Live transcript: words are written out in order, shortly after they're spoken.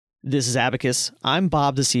This is Abacus. I'm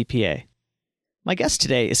Bob the CPA. My guest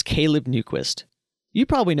today is Caleb Newquist. You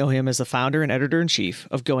probably know him as the founder and editor-in-chief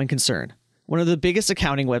of Going Concern, one of the biggest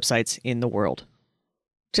accounting websites in the world.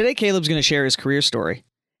 Today, Caleb's going to share his career story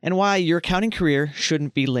and why your accounting career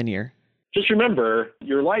shouldn't be linear. Just remember,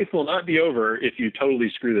 your life will not be over if you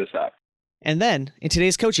totally screw this up. And then, in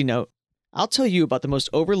today's coaching note, I'll tell you about the most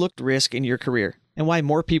overlooked risk in your career and why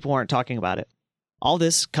more people aren't talking about it. All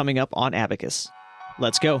this coming up on Abacus.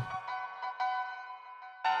 Let's go.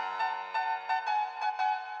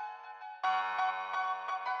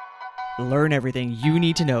 Learn everything you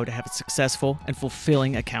need to know to have a successful and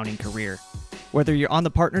fulfilling accounting career. Whether you're on the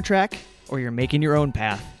partner track or you're making your own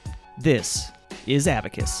path, this is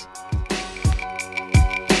Abacus.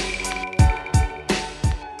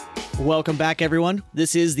 Welcome back, everyone.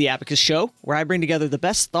 This is the Abacus Show, where I bring together the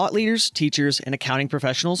best thought leaders, teachers, and accounting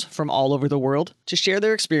professionals from all over the world to share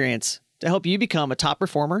their experience to help you become a top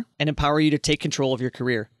performer and empower you to take control of your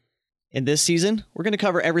career. In this season, we're going to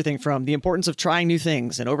cover everything from the importance of trying new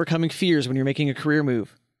things and overcoming fears when you're making a career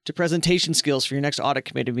move, to presentation skills for your next audit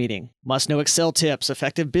committee meeting, must-know Excel tips,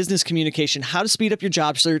 effective business communication, how to speed up your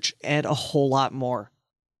job search, and a whole lot more.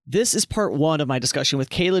 This is part one of my discussion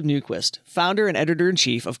with Caleb Newquist, founder and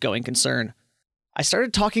editor-in-chief of Going Concern. I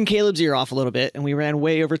started talking Caleb's ear off a little bit, and we ran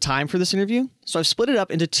way over time for this interview, so I've split it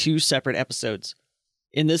up into two separate episodes.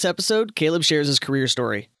 In this episode, Caleb shares his career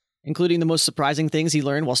story, including the most surprising things he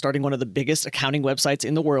learned while starting one of the biggest accounting websites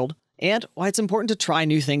in the world, and why it's important to try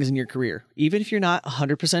new things in your career, even if you're not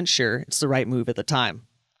 100% sure it's the right move at the time.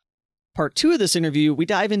 Part two of this interview, we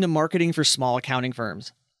dive into marketing for small accounting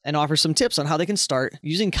firms and offer some tips on how they can start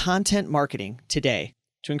using content marketing today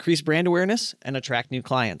to increase brand awareness and attract new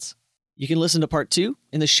clients. You can listen to part two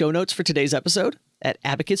in the show notes for today's episode at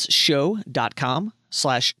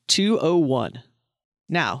abacusshow.com/201.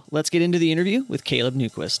 Now, let's get into the interview with Caleb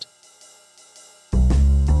Newquist.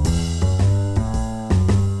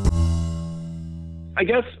 I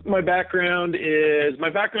guess my background is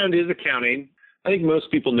accounting. I think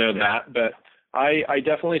most people know that, but I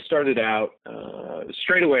definitely started out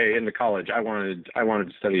straight away into college. I wanted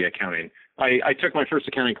to study accounting. I took my first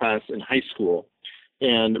accounting class in high school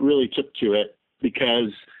and really took to it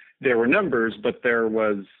because there were numbers, but there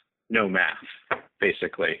was no math,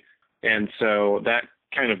 basically. And so that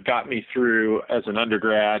kind of got me through as an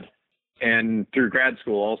undergrad and through grad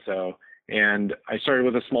school also. And I started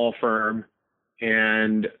with a small firm,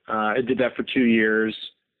 and I did that for 2 years.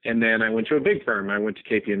 And then I went to a big firm. I went to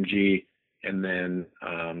KPMG, and then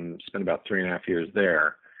spent about 3.5 years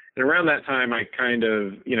there. And around that time, I kind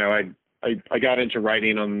of, I got into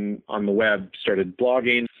writing on the web, started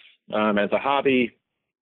blogging as a hobby.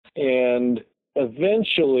 And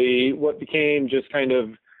eventually what became just kind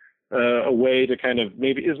of a way to kind of,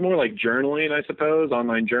 maybe it was more like journaling, I suppose,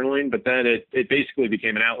 online journaling, but then it basically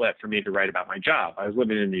became an outlet for me to write about my job. I was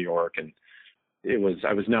living in New York, and I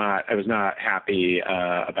was not happy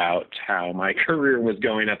about how my career was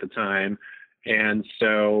going at the time. And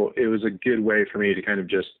so it was a good way for me to kind of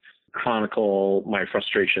just chronicle my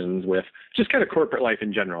frustrations with just kind of corporate life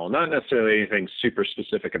in general, not necessarily anything super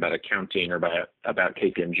specific about accounting or about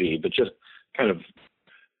KPMG, but just kind of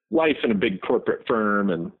life in a big corporate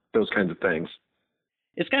firm and those kinds of things.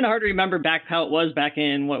 It's kind of hard to remember back how it was back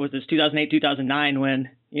in, 2008, 2009, when,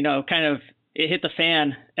 kind of it hit the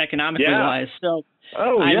fan economically wise. So,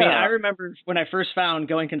 I mean, I remember when I first found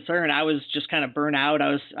Going Concern, I was just kind of burnt out. I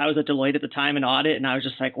was at Deloitte at the time in audit, and I was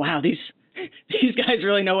just like, wow, these guys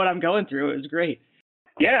really know what I'm going through. It was great.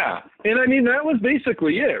 Yeah. And I mean, that was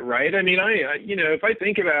basically it, right? I mean, I if I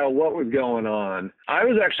think about what was going on, I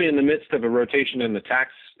was actually in the midst of a rotation in the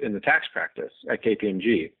tax practice at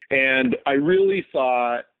KPMG. And I really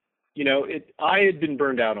thought, I had been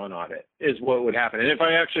burned out on audit is what would happen. And if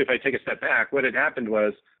I take a step back, what had happened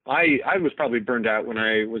was I was probably burned out when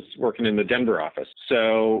I was working in the Denver office.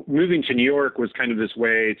 So moving to New York was kind of this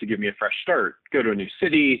way to give me a fresh start, go to a new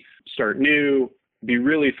city, start new, be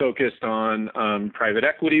really focused on private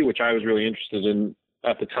equity, which I was really interested in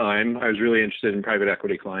at the time. I was really interested in private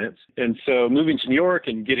equity clients. And so moving to New York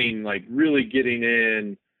and really getting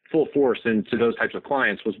in full force into those types of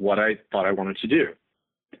clients was what I thought I wanted to do.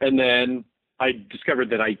 And then I discovered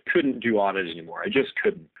that I couldn't do audit anymore. I just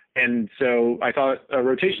couldn't. And so I thought a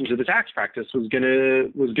rotation to the tax practice was gonna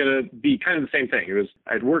be kind of the same thing.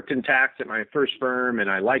 I'd worked in tax at my first firm,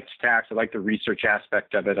 and I liked tax. I liked the research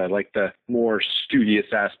aspect of it. I liked the more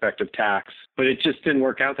studious aspect of tax, but it just didn't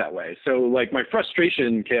work out that way. So my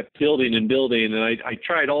frustration kept building and building, and I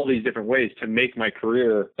tried all these different ways to make my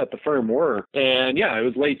career at the firm work. And it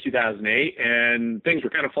was late 2008, and things were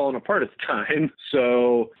kind of falling apart at the time.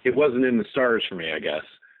 So it wasn't in the stars for me, I guess.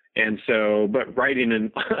 And so, but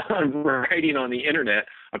writing writing on the internet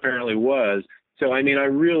apparently was. So, I mean, I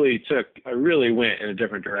really went in a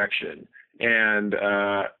different direction. And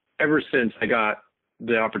ever since I got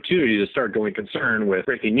the opportunity to start going concern with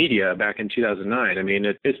breaking media back in 2009, I mean,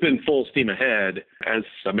 it's been full steam ahead as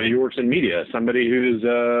somebody who works in media, somebody who's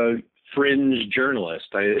a fringe journalist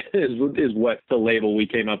is what the label we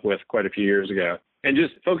came up with quite a few years ago. And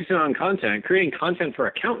just focusing on content, creating content for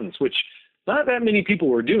accountants, which not that many people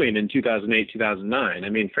were doing in 2008, 2009. I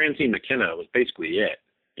mean, Francine McKenna was basically it,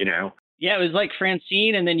 you know? Yeah, it was like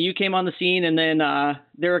Francine, and then you came on the scene, and then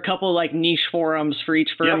there were a couple like niche forums for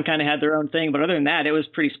each firm, kind of had their own thing. But other than that, it was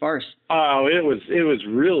pretty sparse. Oh, it was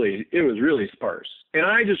really sparse. And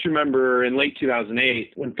I just remember in late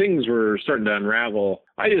 2008 when things were starting to unravel,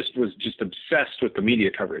 I was obsessed with the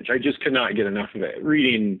media coverage. I just could not get enough of it.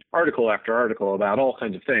 Reading article after article about all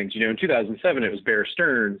kinds of things. You know, in 2007 it was Bear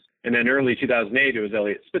Stearns, and then early 2008 it was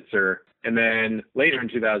Elliot Spitzer, and then later in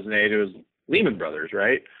 2008 it was Lehman Brothers,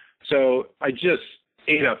 right? So I just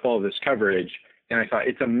ate up all this coverage, and I thought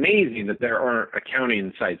it's amazing that there aren't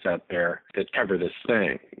accounting sites out there that cover this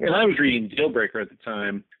thing. And I was reading Dealbreaker at the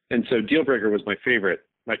time, and so Dealbreaker was my favorite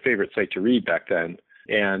site to read back then.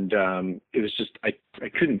 And it was just I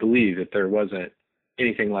couldn't believe that there wasn't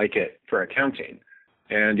anything like it for accounting.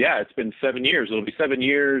 And yeah, it's been 7 years. It'll be 7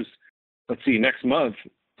 years. Let's see, next month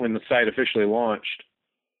when the site officially launched.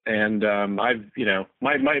 And I've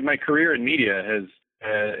my career in media is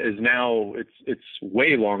now it's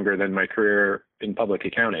way longer than my career in public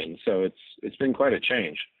accounting. So it's been quite a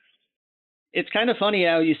change. It's kind of funny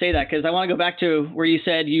how you say that, because I want to go back to where you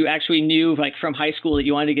said you actually knew like from high school that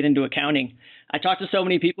you wanted to get into accounting. I talked to so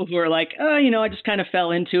many people who are like, I just kind of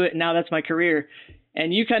fell into it and now that's my career.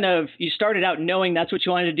 And you started out knowing that's what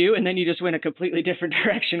you wanted to do, and then you just went a completely different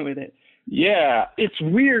direction with it. Yeah, it's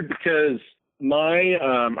weird because I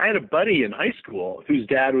had a buddy in high school whose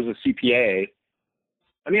dad was a CPA.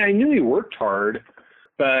 I mean, I knew he worked hard,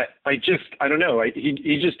 but I don't know.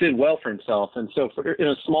 He just did well for himself. And so in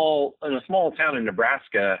a small town in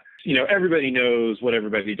Nebraska, you know, everybody knows what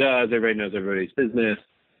everybody does. Everybody knows everybody's business.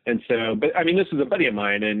 And so, but I mean, this is a buddy of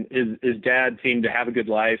mine, and his dad seemed to have a good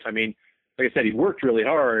life. I mean, like I said, he worked really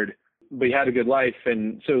hard, but he had a good life.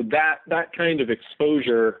 And so that kind of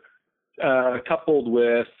exposure, coupled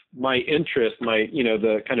with my interest,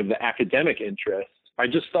 the kind of the academic interest, I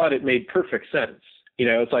just thought it made perfect sense. You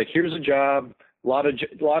know, it's like, here's a job, a lot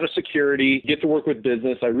of security, get to work with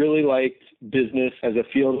business. I really liked business as a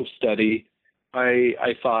field of study.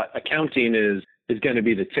 I thought accounting is going to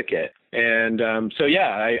be the ticket. And so,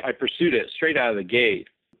 yeah, I pursued it straight out of the gate.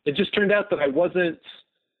 It just turned out that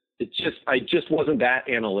I just wasn't that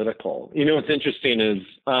analytical. You know, what's interesting is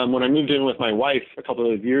when I moved in with my wife a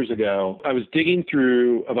couple of years ago, I was digging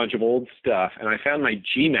through a bunch of old stuff, and I found my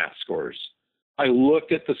GMAT scores. I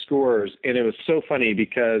looked at the scores, and it was so funny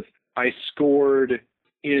because I scored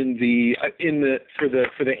for the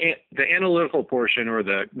analytical portion, or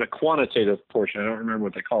the quantitative portion. I don't remember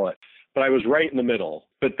what they call it, but I was right in the middle.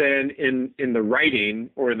 But then in the writing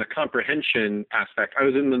or in the comprehension aspect, I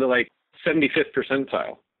was in the like 75th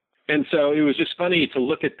percentile. And so it was just funny to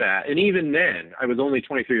look at that. And even then, I was only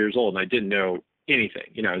 23 years old, and I didn't know anything.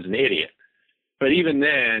 You know, I was an idiot. But even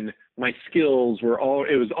then, my skills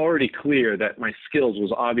it was already clear that my skills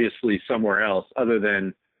was obviously somewhere else other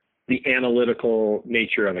than the analytical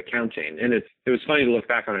nature of accounting. And it was funny to look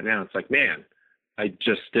back on it now. It's like, man, I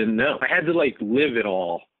just didn't know. I had to like live it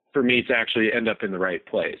all for me to actually end up in the right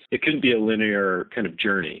place. It couldn't be a linear kind of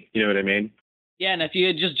journey. You know what I mean? Yeah, and if you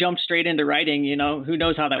had just jumped straight into writing, you know, who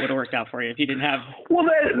knows how that would have worked out for you if you didn't have... Well,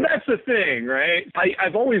 that's the thing, right?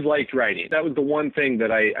 I've always liked writing. That was the one thing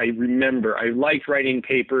that I remember. I liked writing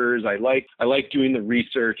papers. I liked doing the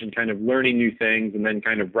research and kind of learning new things and then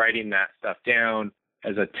kind of writing that stuff down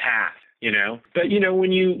as a task, you know? But, you know,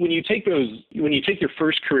 when you take your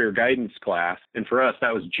first career guidance class, and for us,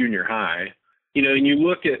 that was junior high, you know, and you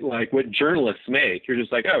look at like what journalists make, you're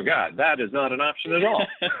just like, oh God, that is not an option at all.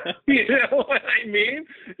 You know what I mean?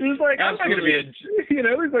 It's like, I'm not going to be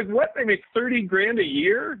it's like, what? They make $30,000 a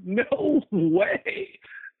year? No way.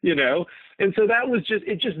 You know? And so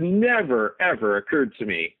it just never, ever occurred to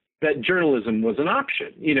me that journalism was an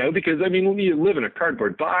option, you know, because I mean, when you live in a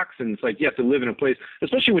cardboard box, and it's like, you have to live in a place,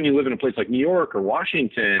 especially when you live in a place like New York or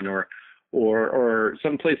Washington or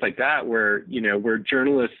some place like that where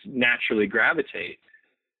journalists naturally gravitate.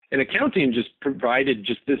 And accounting just provided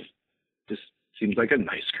this seems like a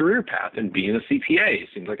nice career path, and being a CPA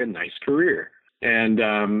seems like a nice career. and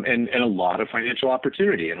a lot of financial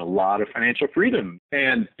opportunity and a lot of financial freedom.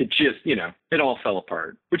 And it just, it all fell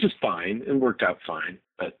apart, which is fine and worked out fine.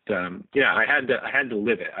 But I had to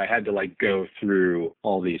live it. I had to go through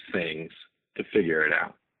all these things to figure it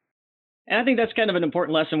out. And I think that's kind of an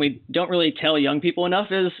important lesson we don't really tell young people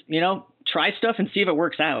enough is, try stuff and see if it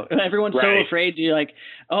works out. Everyone's so afraid to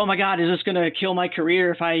oh my God, is this going to kill my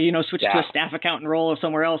career if I, switch to a staff accountant role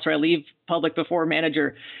somewhere else, or I leave public before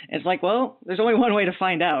manager? And it's well, there's only one way to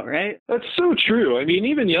find out, right? That's so true. I mean,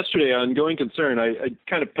 even yesterday on Going Concern, I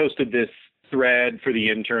kind of posted this thread for the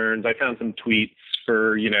interns. I found some tweets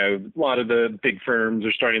for, a lot of the big firms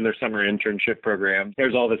are starting their summer internship program.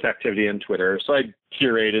 There's all this activity on Twitter. So I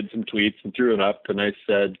curated some tweets and threw them up. And I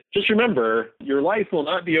said, just remember, your life will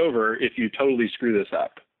not be over if you totally screw this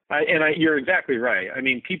up. You're exactly right. I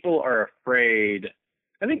mean, people are afraid.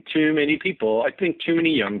 I think too many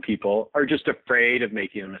young people are just afraid of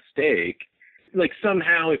making a mistake.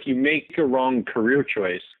 Somehow if you make a wrong career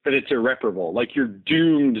choice, that it's irreparable, you're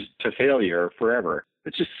doomed to failure forever.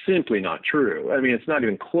 It's just simply not true. I mean, it's not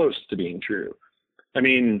even close to being true. I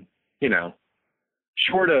mean,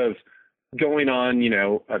 short of going on,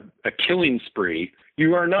 a killing spree,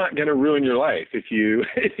 you are not going to ruin your life if you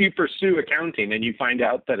pursue accounting and you find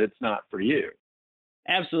out that it's not for you.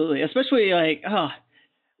 Absolutely. Especially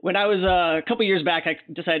when I was a couple years back, I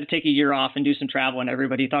decided to take a year off and do some travel, and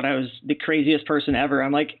everybody thought I was the craziest person ever.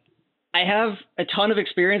 I'm I have a ton of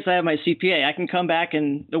experience. I have my CPA. I can come back,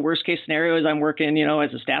 and the worst case scenario is I'm working,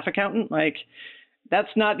 as a staff accountant. That's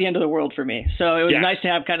not the end of the world for me. So it was nice to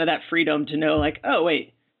have kind of that freedom to know, oh,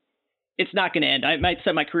 wait, it's not going to end. I might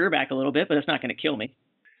set my career back a little bit, but it's not going to kill me.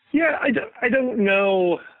 Yeah, I don't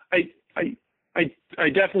know. I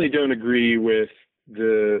definitely don't agree with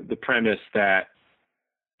the premise that,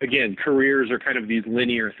 again, careers are kind of these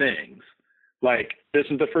linear things. This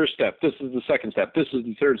is the first step, this is the second step, this is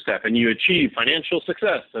the third step, and you achieve financial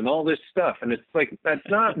success and all this stuff. And it's that's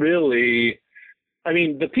not really, I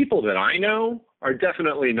mean, the people that I know are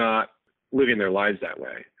definitely not living their lives that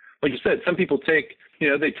way. Like you said, some people take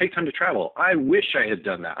time to travel. I wish I had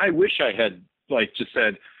done that. I wish I had just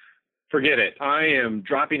said, forget it. I am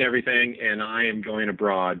dropping everything and I am going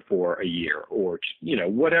abroad for a year or,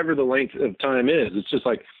 whatever the length of time is. It's just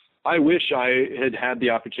I wish I had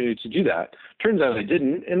the opportunity to do that. Turns out I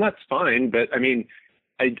didn't, and that's fine. But I mean,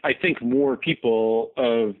 I think more people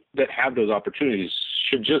that have those opportunities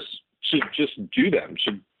should just do them.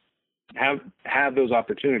 Should have those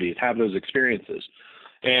opportunities, have those experiences,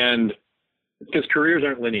 and because careers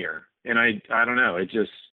aren't linear. And I don't know.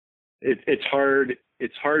 It's hard.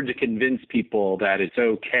 It's hard to convince people that it's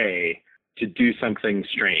okay to do something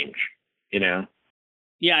strange.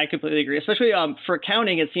 Yeah, I completely agree. Especially for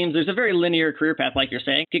accounting, it seems there's a very linear career path, like you're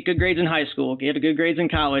saying. Get good grades in high school, get good grades in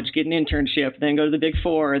college, get an internship, then go to the Big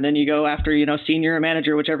Four, and then you go after, senior or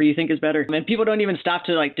manager, whichever you think is better. And people don't even stop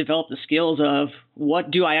to develop the skills of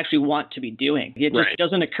what do I actually want to be doing. It just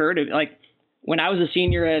doesn't occur to when I was a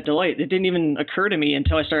senior at Deloitte, it didn't even occur to me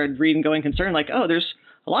until I started reading Going Concern. Oh, there's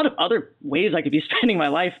a lot of other ways I could be spending my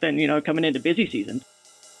life than coming into busy season.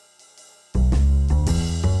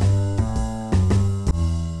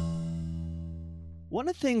 One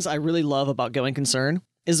of the things I really love about Going Concern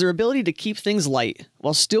is their ability to keep things light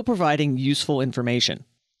while still providing useful information.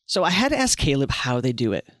 So I had to ask Caleb how they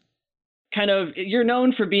do it. You're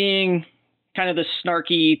known for being kind of the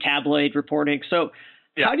snarky tabloid reporting. So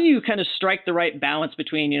how do you kind of strike the right balance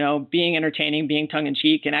between, being entertaining, being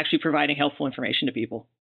tongue-in-cheek, and actually providing helpful information to people?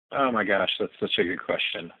 Oh my gosh, that's such a good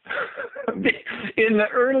question. In the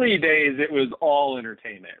early days, it was all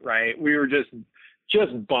entertainment, right? We were just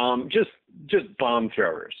bomb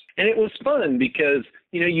throwers. And it was fun because,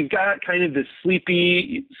 you've got kind of this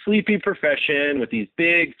sleepy profession with these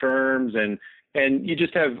big firms and you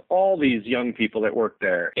just have all these young people that work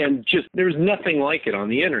there. And there was nothing like it on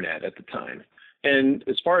the internet at the time. And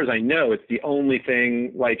as far as I know, it's the only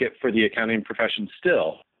thing like it for the accounting profession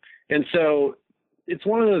still. And so it's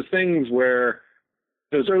one of those things where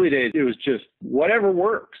those early days, it was just whatever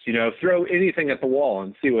works, throw anything at the wall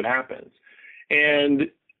and see what happens. And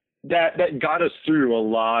that got us through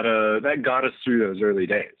those early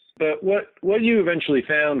days. But what you eventually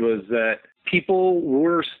found was that people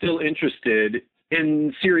were still interested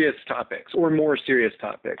in serious topics or more serious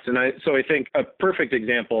topics. And so I think a perfect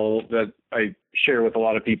example that I share with a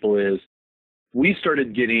lot of people is we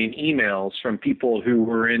started getting emails from people who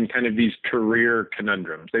were in kind of these career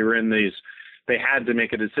conundrums. They had to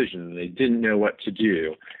make a decision. They didn't know what to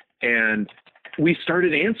do. And we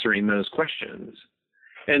started answering those questions.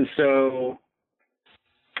 And so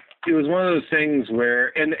it was one of those things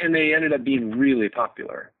where, and they ended up being really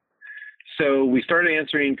popular. so we started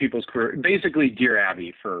answering people's career, basically Dear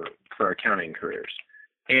Abby for accounting careers.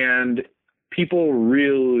 And people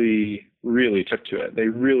really, really took to it. They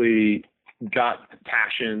really got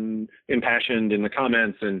impassioned in the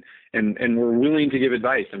comments and were willing to give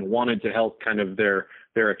advice and wanted to help kind of their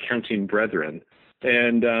accounting brethren.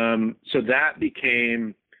 And so that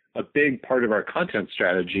became a big part of our content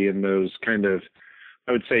strategy in those kind of,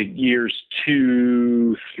 I would say, years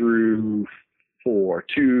 2 through 4,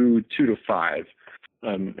 2 to 5.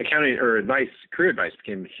 Accounting or advice, career advice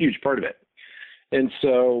became a huge part of it. And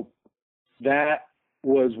so that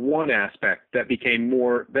was one aspect that became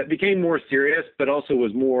more serious, but also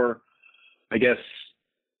was more, I guess,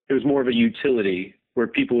 it was more of a utility where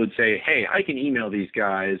people would say, hey, I can email these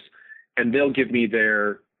guys and they'll give me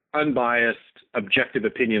their unbiased, objective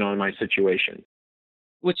opinion on my situation.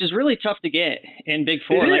 Which is really tough to get in Big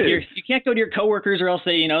Four. Like you can't go to your coworkers or else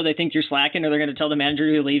they think you're slacking or they're going to tell the manager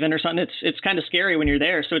you're leaving or something. It's kind of scary when you're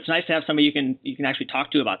there. So it's nice to have somebody you can actually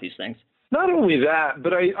talk to about these things. Not only that,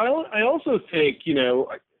 but I also think,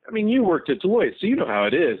 I mean, you worked at Deloitte, so you know how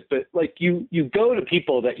it is, but like you go to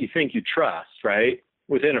people that you think you trust, right,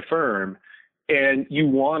 within a firm, and you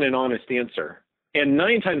want an honest answer. And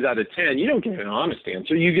 9 times out of 10, you don't get an honest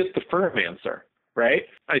answer. You get the firm answer, right?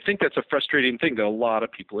 I think that's a frustrating thing that a lot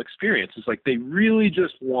of people experience. It's like they really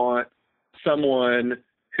just want someone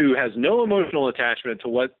who has no emotional attachment to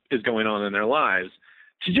what is going on in their lives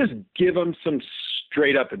to just give them some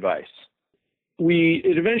straight up advice.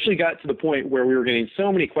 It eventually got to the point where we were getting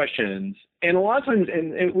so many questions, and a lot of times,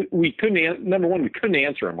 and we couldn't. Number one, we couldn't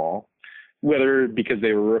answer them all, whether because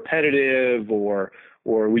they were repetitive or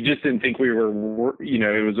we just didn't think we were.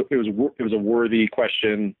 It was a worthy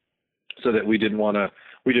question, so that we didn't want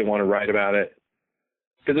to write about it,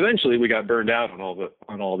 because eventually we got burned out on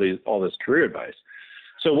all this career advice.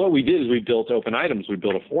 So what we did is we built open items. We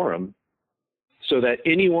built a forum, so that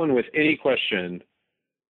anyone with any question,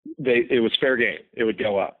 it was fair game. It would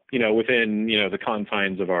go up, within, the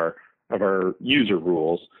confines of our user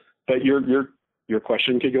rules, but your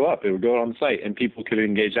question could go up. It would go on the site and people could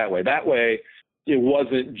engage that way. That way, it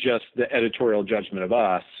wasn't just the editorial judgment of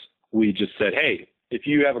us. We just said, hey, if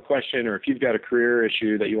you have a question or if you've got a career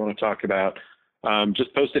issue that you want to talk about,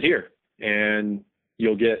 just post it here and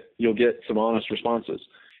you'll get some honest responses.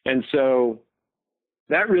 And so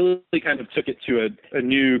that really kind of took it to a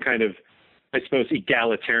new kind of, I suppose,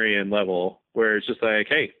 egalitarian level, where it's just like,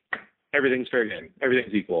 hey, everything's fair game,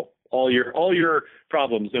 everything's equal. All your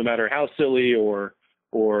problems, no matter how silly or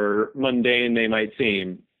mundane they might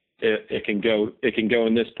seem, it can go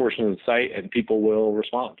in this portion of the site, and people will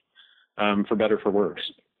respond, for better, for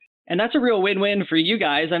worse. And that's a real win-win for you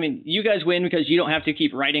guys. I mean, you guys win because you don't have to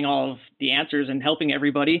keep writing all of the answers and helping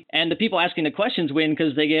everybody, and the people asking the questions win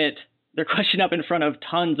because they get their question up in front of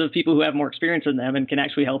tons of people who have more experience than them and can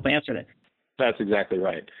actually help answer it. That's exactly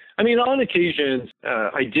right. I mean, on occasions,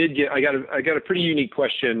 I got a pretty unique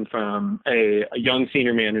question from a young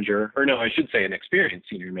senior manager, or no, I should say an experienced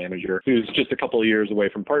senior manager who's just a couple of years away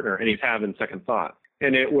from partner, and he's having second thought.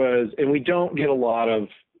 And we don't get a lot of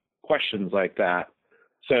questions like that.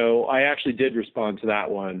 So I actually did respond to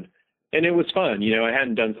that one, and it was fun. I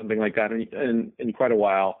hadn't done something like that in quite a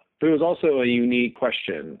while, but it was also a unique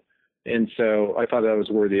question. And so I thought that was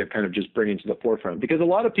worthy of kind of just bringing to the forefront, because a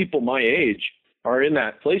lot of people my age are in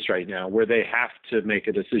that place right now where they have to make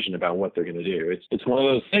a decision about what they're going to do. It's one of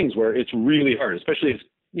those things where it's really hard, especially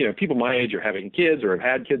if people my age are having kids or have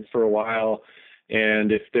had kids for a while,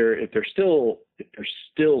 and if they're still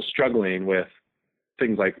struggling with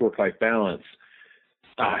things like work-life balance.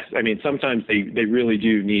 I mean, sometimes they really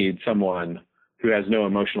do need someone who has no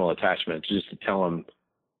emotional attachment to tell them,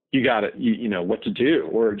 you got it, what to do,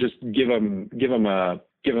 or just give them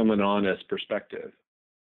an honest perspective.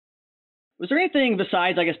 Was there anything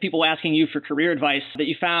besides, I guess, people asking you for career advice that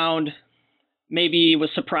you found maybe was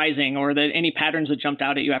surprising, or that any patterns that jumped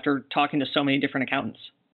out at you after talking to so many different accountants?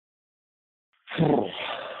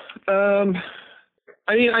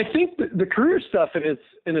 I mean, I think the career stuff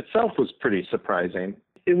in itself was pretty surprising.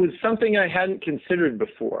 It was something I hadn't considered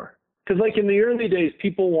before, because like in the early days,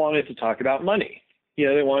 people wanted to talk about money.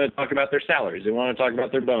 They want to talk about their salaries. They want to talk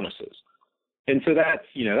about their bonuses. And so that's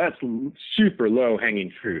super low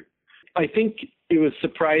hanging fruit. I think it was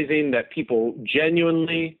surprising that people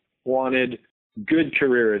genuinely wanted good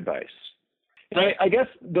career advice. And I guess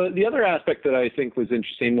the other aspect that I think was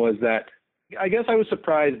interesting was that I guess I was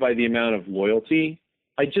surprised by the amount of loyalty.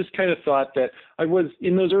 I just kind of thought that I was,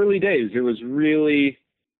 in those early days, it was really,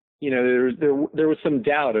 there was some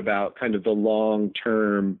doubt about kind of the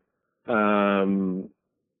long-term, kind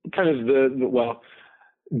of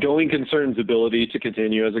going concern's ability to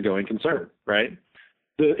continue as a going concern, right?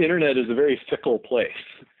 The internet is a very fickle place.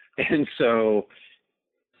 And so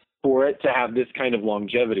for it to have this kind of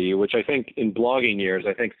longevity, which I think in blogging years,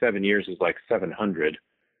 I think 7 years is like 700.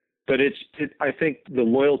 But I think the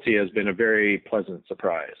loyalty has been a very pleasant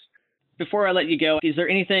surprise. Before I let you go, is there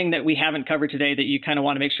anything that we haven't covered today that you kind of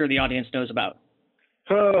want to make sure the audience knows about?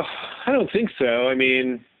 I don't think so. I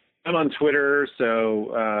mean, I'm on Twitter,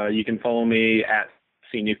 so you can follow me at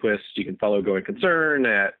Newquist. You can follow Going Concern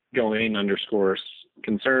at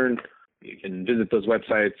going_concern. You can visit those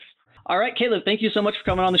websites. All right, Caleb, thank you so much for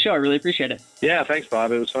coming on the show. I really appreciate it. Yeah, thanks,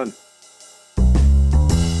 Bob. It was fun.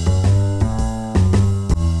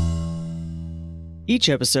 Each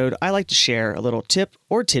episode, I like to share a little tip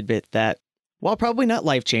or tidbit that, while probably not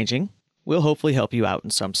life-changing, will hopefully help you out in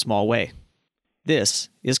some small way. This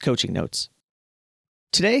is Coaching Notes.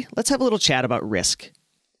 Today, let's have a little chat about risk.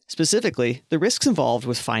 Specifically, the risks involved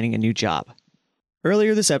with finding a new job.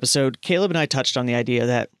 Earlier this episode, Caleb and I touched on the idea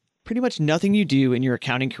that pretty much nothing you do in your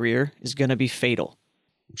accounting career is going to be fatal.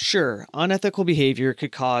 Sure, unethical behavior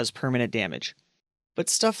could cause permanent damage. But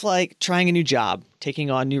stuff like trying a new job,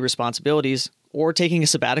 taking on new responsibilities, or taking a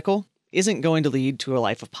sabbatical isn't going to lead to a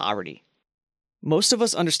life of poverty. Most of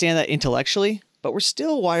us understand that intellectually, but we're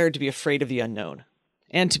still wired to be afraid of the unknown.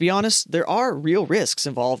 And to be honest, there are real risks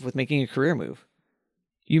involved with making a career move.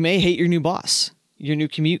 You may hate your new boss. Your new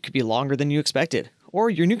commute could be longer than you expected, or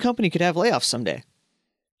your new company could have layoffs someday.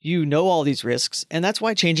 You know all these risks, and that's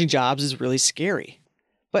why changing jobs is really scary.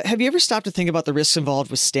 But have you ever stopped to think about the risks involved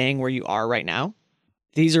with staying where you are right now?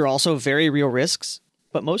 These are also very real risks,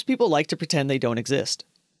 but most people like to pretend they don't exist.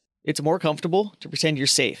 It's more comfortable to pretend you're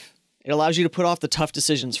safe. It allows you to put off the tough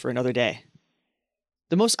decisions for another day.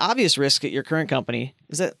 The most obvious risk at your current company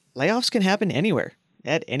is that layoffs can happen anywhere,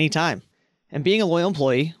 at any time, and being a loyal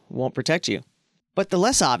employee won't protect you. But the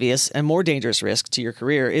less obvious and more dangerous risk to your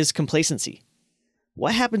career is complacency.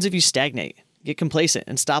 What happens if you stagnate, get complacent,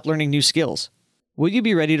 and stop learning new skills? Will you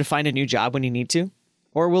be ready to find a new job when you need to?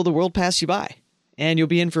 Or will the world pass you by, and you'll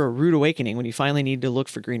be in for a rude awakening when you finally need to look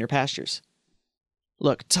for greener pastures?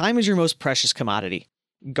 Look, time is your most precious commodity.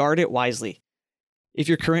 Guard it wisely. If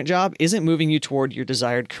your current job isn't moving you toward your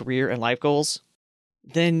desired career and life goals,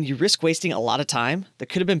 then you risk wasting a lot of time that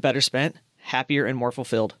could have been better spent, happier, and more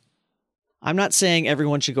fulfilled. I'm not saying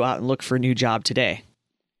everyone should go out and look for a new job today.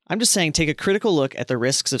 I'm just saying take a critical look at the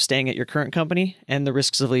risks of staying at your current company and the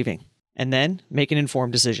risks of leaving, and then make an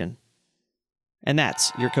informed decision. And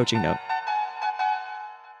that's your coaching note.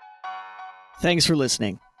 Thanks for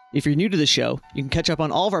listening. If you're new to the show, you can catch up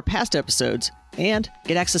on all of our past episodes and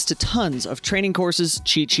get access to tons of training courses,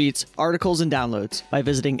 cheat sheets, articles, and downloads by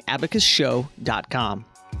visiting abacusshow.com.